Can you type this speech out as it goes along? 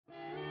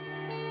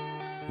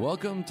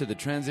Welcome to the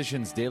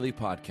Transitions Daily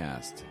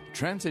podcast.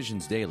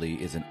 Transitions Daily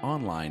is an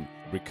online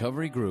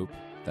recovery group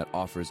that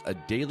offers a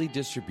daily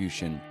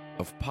distribution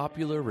of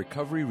popular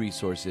recovery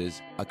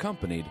resources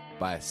accompanied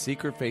by a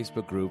secret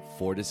Facebook group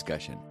for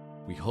discussion.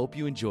 We hope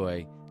you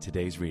enjoy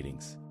today's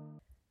readings.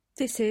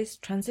 This is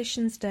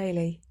Transitions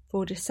Daily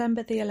for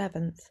December the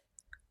 11th,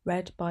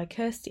 read by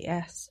Kirsty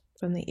S.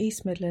 from the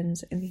East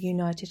Midlands in the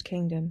United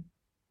Kingdom.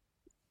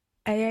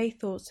 AA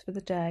Thoughts for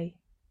the Day.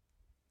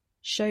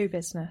 Show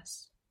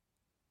business.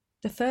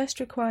 The first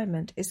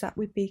requirement is that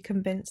we be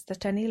convinced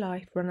that any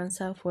life run on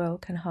self-will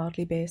can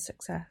hardly be a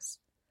success.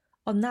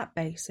 On that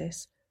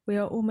basis, we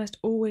are almost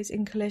always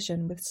in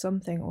collision with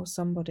something or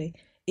somebody,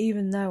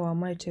 even though our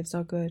motives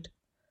are good.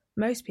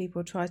 Most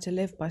people try to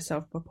live by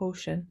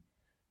self-propulsion.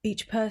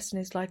 Each person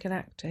is like an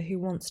actor who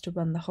wants to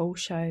run the whole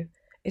show,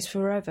 is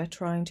forever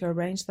trying to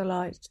arrange the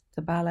lights,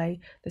 the ballet,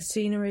 the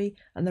scenery,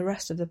 and the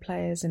rest of the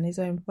players in his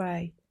own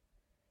way.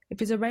 If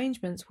his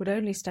arrangements would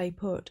only stay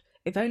put,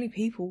 if only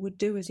people would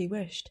do as he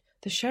wished,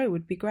 the show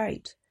would be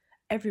great.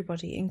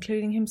 Everybody,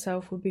 including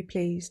himself, would be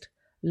pleased.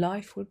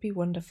 Life would be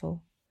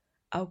wonderful.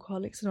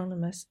 Alcoholics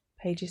Anonymous,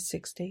 pages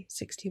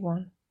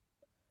 60-61.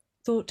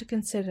 Thought to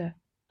consider.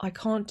 I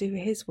can't do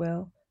his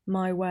will,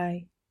 my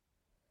way.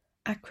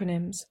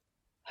 Acronyms.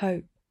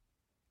 HOPE.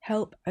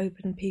 Help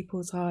open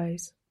people's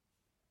eyes.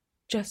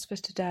 Just for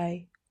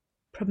today.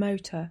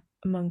 Promoter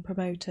among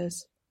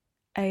promoters.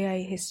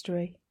 AA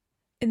history.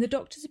 In the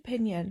doctor's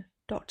opinion,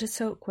 Dr.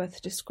 Silkworth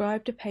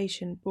described a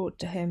patient brought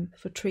to him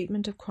for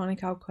treatment of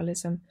chronic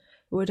alcoholism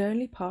who had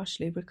only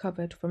partially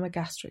recovered from a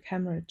gastric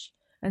hemorrhage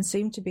and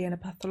seemed to be in a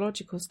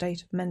pathological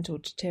state of mental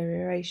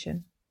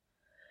deterioration.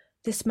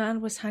 This man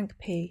was Hank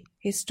P.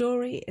 His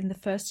story in the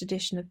first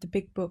edition of the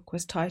Big Book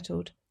was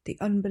titled The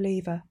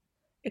Unbeliever,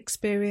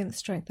 Experience,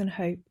 Strength and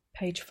Hope,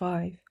 page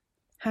 5.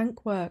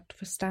 Hank worked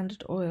for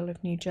Standard Oil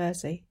of New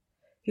Jersey.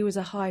 He was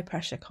a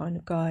high-pressure kind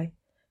of guy.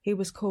 He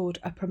was called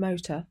a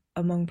promoter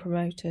among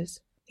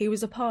promoters. He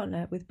was a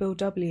partner with Bill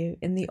W.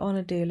 in the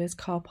Honor Dealers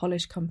Car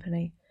Polish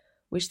Company,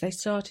 which they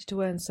started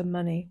to earn some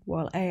money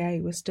while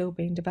AA was still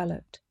being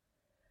developed.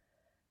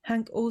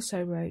 Hank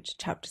also wrote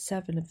Chapter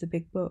 7 of the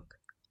Big Book,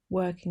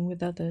 Working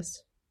with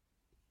Others.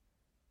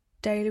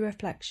 Daily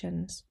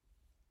Reflections.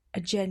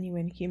 A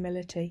genuine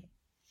humility.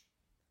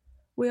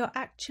 We are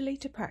actually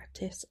to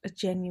practice a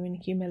genuine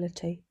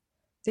humility.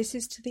 This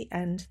is to the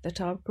end that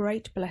our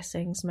great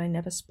blessings may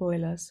never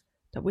spoil us,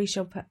 that we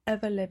shall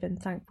forever live in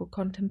thankful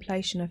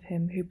contemplation of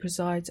him who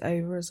presides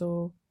over us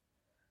all.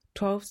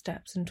 12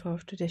 Steps and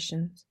 12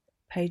 Traditions,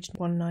 page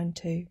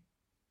 192.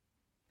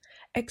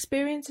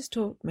 Experience has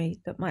taught me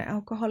that my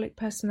alcoholic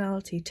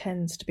personality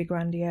tends to be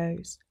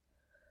grandiose.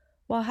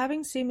 While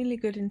having seemingly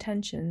good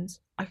intentions,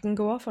 I can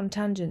go off on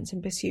tangents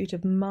in pursuit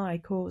of my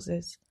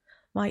causes.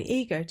 My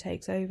ego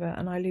takes over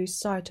and I lose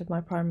sight of my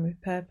primary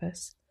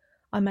purpose.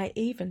 I may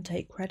even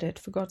take credit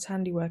for God's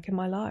handiwork in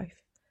my life.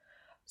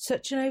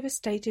 Such an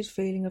overstated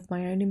feeling of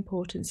my own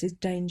importance is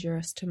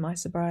dangerous to my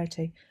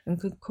sobriety and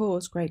could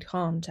cause great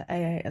harm to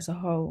AA as a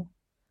whole.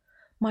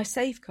 My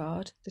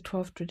safeguard, the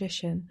 12th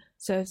tradition,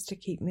 serves to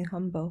keep me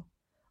humble.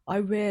 I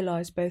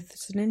realise both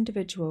as an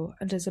individual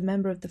and as a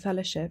member of the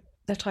fellowship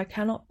that I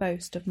cannot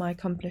boast of my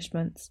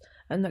accomplishments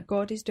and that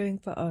God is doing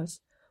for us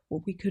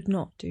what we could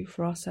not do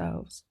for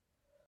ourselves.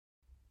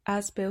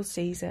 As Bill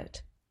sees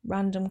it,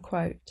 random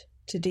quote,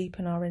 to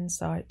deepen our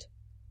insight.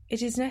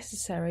 It is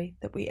necessary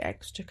that we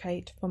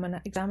extricate from an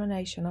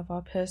examination of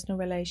our personal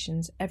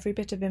relations every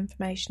bit of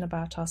information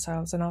about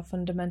ourselves and our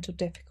fundamental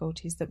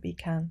difficulties that we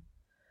can.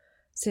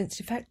 Since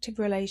effective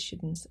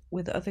relations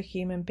with other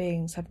human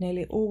beings have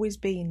nearly always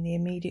been the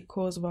immediate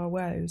cause of our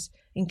woes,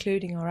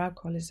 including our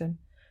alcoholism,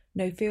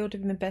 no field of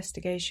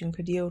investigation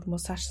could yield more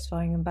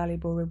satisfying and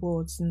valuable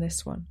rewards than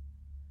this one.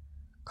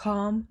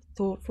 Calm,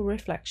 thoughtful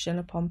reflection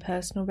upon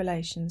personal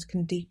relations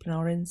can deepen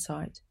our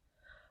insight.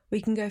 We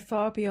can go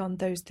far beyond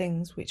those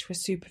things which were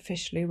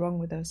superficially wrong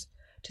with us,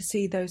 to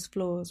see those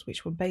flaws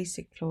which were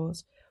basic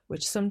flaws,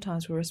 which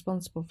sometimes were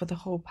responsible for the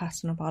whole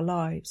pattern of our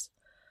lives.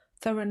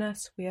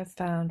 Thoroughness, we have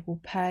found,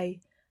 will pay,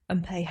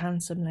 and pay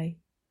handsomely.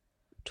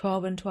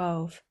 12 and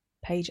 12,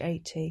 page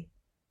 80.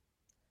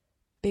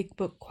 Big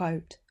Book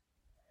quote.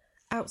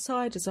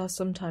 Outsiders are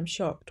sometimes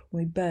shocked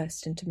when we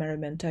burst into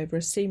merriment over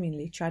a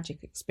seemingly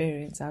tragic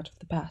experience out of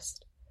the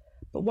past.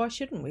 But why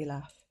shouldn't we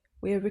laugh?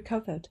 We are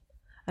recovered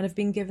and have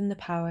been given the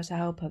power to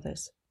help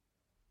others.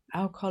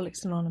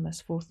 Alcoholics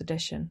Anonymous, 4th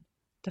edition.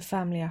 The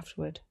Family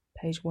Afterward,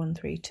 page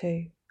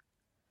 132.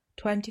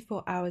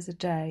 24 hours a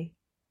day.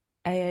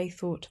 AA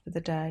Thought for the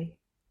Day.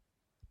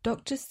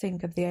 Doctors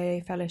think of the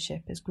AA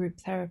Fellowship as group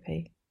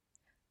therapy.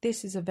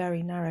 This is a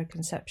very narrow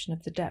conception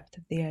of the depth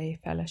of the AA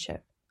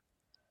Fellowship.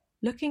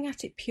 Looking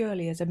at it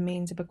purely as a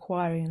means of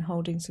acquiring and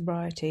holding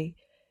sobriety,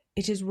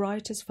 it is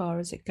right as far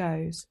as it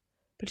goes,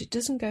 but it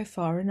doesn't go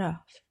far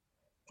enough.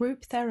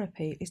 Group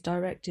therapy is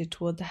directed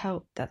toward the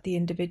help that the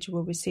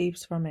individual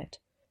receives from it.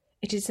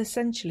 It is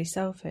essentially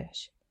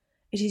selfish.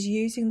 It is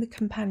using the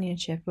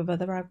companionship of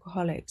other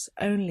alcoholics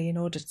only in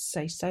order to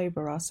stay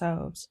sober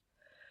ourselves.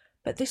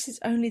 But this is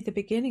only the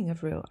beginning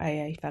of real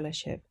AA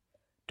fellowship.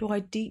 Do I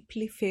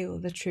deeply feel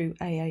the true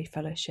AA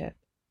fellowship?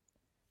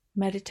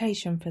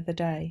 Meditation for the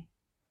day.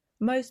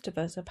 Most of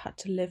us have had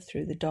to live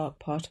through the dark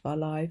part of our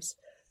lives,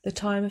 the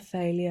time of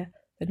failure,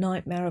 the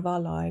nightmare of our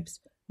lives,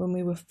 when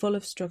we were full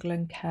of struggle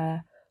and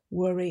care,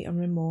 worry and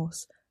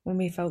remorse, when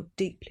we felt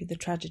deeply the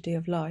tragedy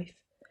of life.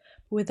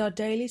 But with our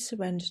daily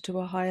surrender to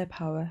a higher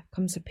power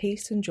comes a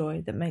peace and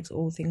joy that makes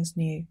all things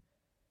new.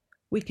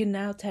 We can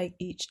now take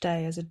each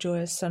day as a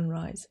joyous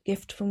sunrise,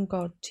 gift from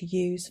God to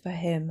use for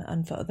Him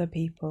and for other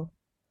people.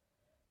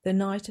 The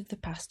night of the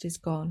past is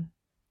gone.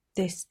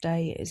 This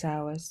day is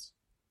ours.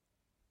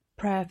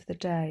 Prayer for the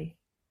day.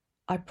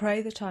 I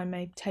pray that I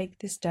may take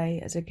this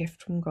day as a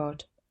gift from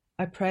God.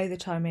 I pray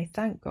that I may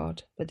thank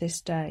God for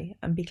this day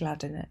and be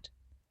glad in it.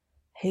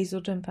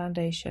 Hazelden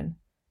Foundation,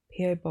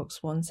 P.O.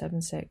 Box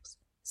 176,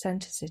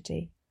 Centre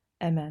City,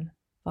 MN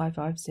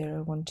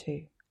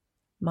 55012.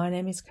 My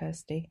name is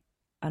Kirsty,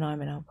 and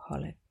I'm an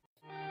alcoholic.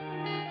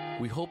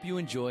 We hope you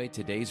enjoyed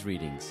today's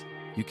readings.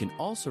 You can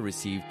also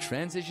receive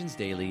Transitions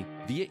Daily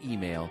via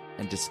email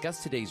and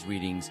discuss today's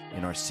readings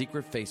in our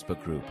secret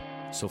Facebook group.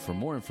 So for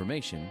more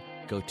information,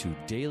 go to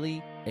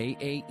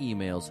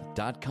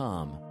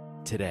dailyaaemails.com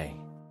today.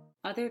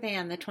 Other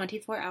than the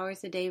 24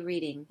 hours a day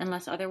reading,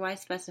 unless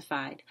otherwise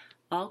specified,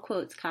 all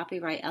quotes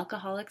copyright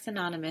Alcoholics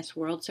Anonymous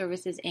World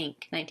Services,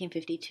 Inc.,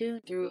 1952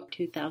 through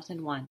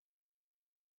 2001.